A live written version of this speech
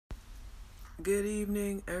Good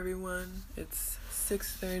evening, everyone. It's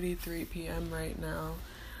 6:33 p.m. right now.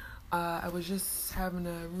 I was just having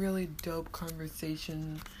a really dope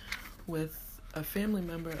conversation with a family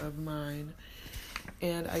member of mine,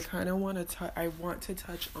 and I kind of want to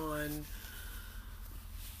touch on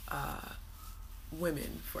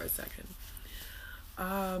women for a second.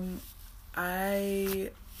 I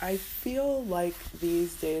feel like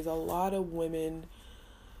these days a lot of women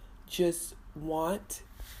just want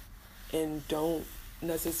and don't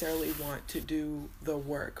necessarily want to do the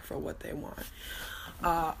work for what they want.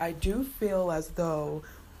 I do feel as though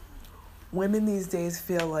women these days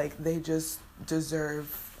feel like they just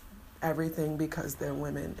deserve everything because they're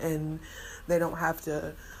women, and they don't have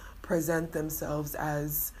to present themselves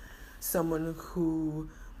as someone who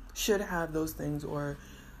should have those things or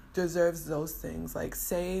deserves those things. Like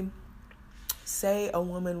say a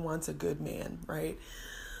woman wants a good man, right?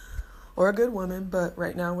 Or a good woman, but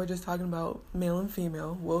right now we're just talking about male and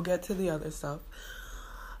female. We'll get to the other stuff.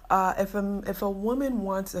 If a woman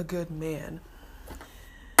wants a good man,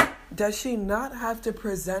 does she not have to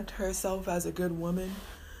present herself as a good woman,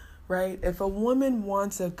 right? If a woman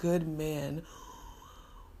wants a good man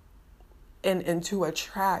and to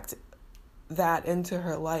attract that into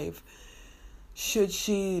her life, should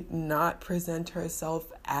she not present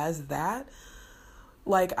herself as that?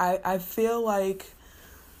 Like, I feel like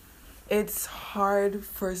it's hard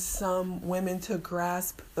for some women to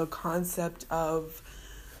grasp the concept of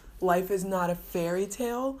life is not a fairy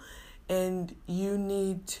tale, and you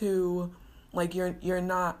need to, like, you're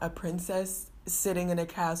not a princess sitting in a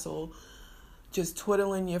castle just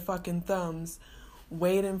twiddling your fucking thumbs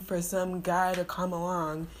waiting for some guy to come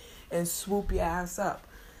along and swoop your ass up.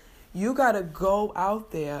 You gotta go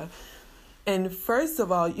out there, and first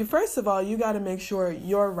of all you gotta make sure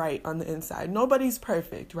you're right on the inside. Nobody's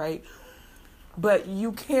perfect, right? But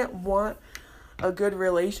you can't want a good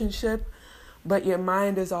relationship, but your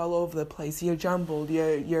mind is all over the place. You're jumbled.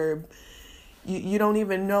 You don't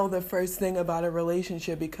even know the first thing about a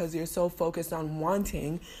relationship because you're so focused on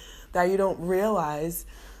wanting that you don't realize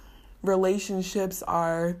relationships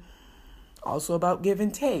are also about give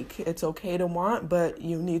and take. It's okay to want, but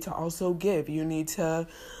you need to also give. You need to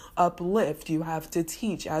uplift. You have to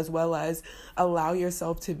teach as well as allow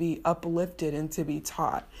yourself to be uplifted and to be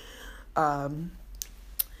taught.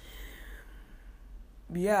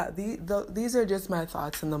 These are just my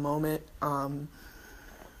thoughts in the moment.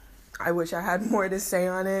 I wish I had more to say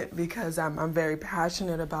on it because I'm very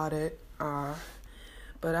passionate about it.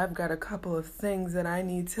 But I've got a couple of things that I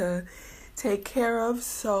need to take care of,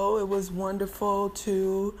 so it was wonderful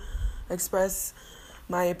to express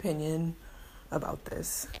my opinion about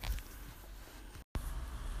this.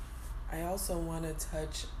 I also want to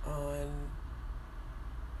touch on,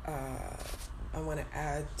 I want to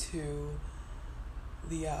add to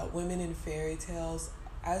the women in fairy tales.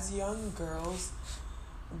 As young girls,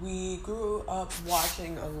 we grew up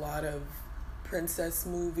watching a lot of princess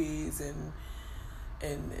movies and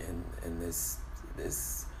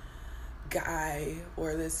this guy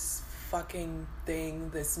or this fucking thing,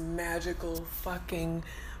 this magical fucking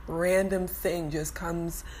random thing just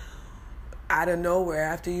comes out of nowhere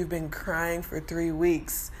after you've been crying for 3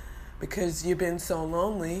 weeks because you've been so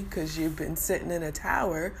lonely because you've been sitting in a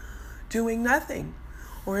tower doing nothing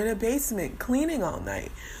or in a basement cleaning all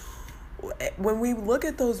night. When we look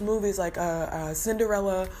at those movies like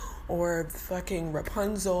Cinderella or fucking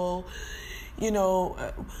Rapunzel,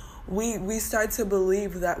 we start to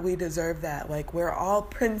believe that we deserve that. Like, we're all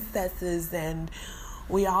princesses and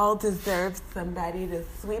we all deserve somebody to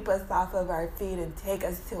sweep us off of our feet and take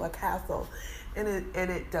us to a castle. And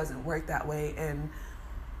it doesn't work that way. And,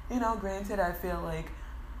 granted, I feel like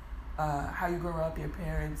how you grow up, your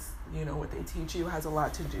parents, what they teach you has a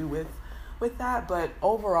lot to do with that. But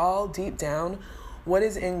overall, deep down, what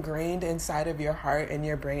is ingrained inside of your heart and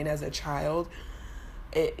your brain as a child,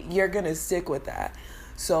 you're going to stick with that.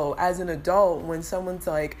 So as an adult, when someone's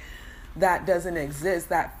like, that doesn't exist,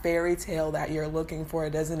 that fairy tale that you're looking for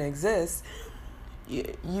doesn't exist,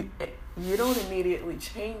 you don't immediately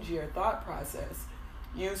change your thought process.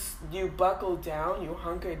 You buckle down, you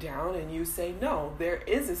hunker down, and you say, no, there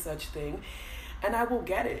is a such thing, and I will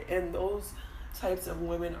get it. And those types of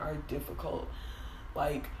women are difficult.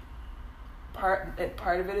 Like, part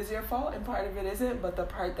of it is your fault and part of it isn't, but the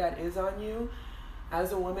part that is on you,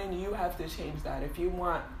 as a woman, you have to change that. If you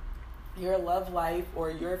want your love life or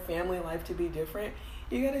your family life to be different,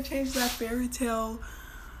 you got to change that fairy tale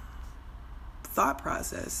thought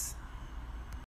process.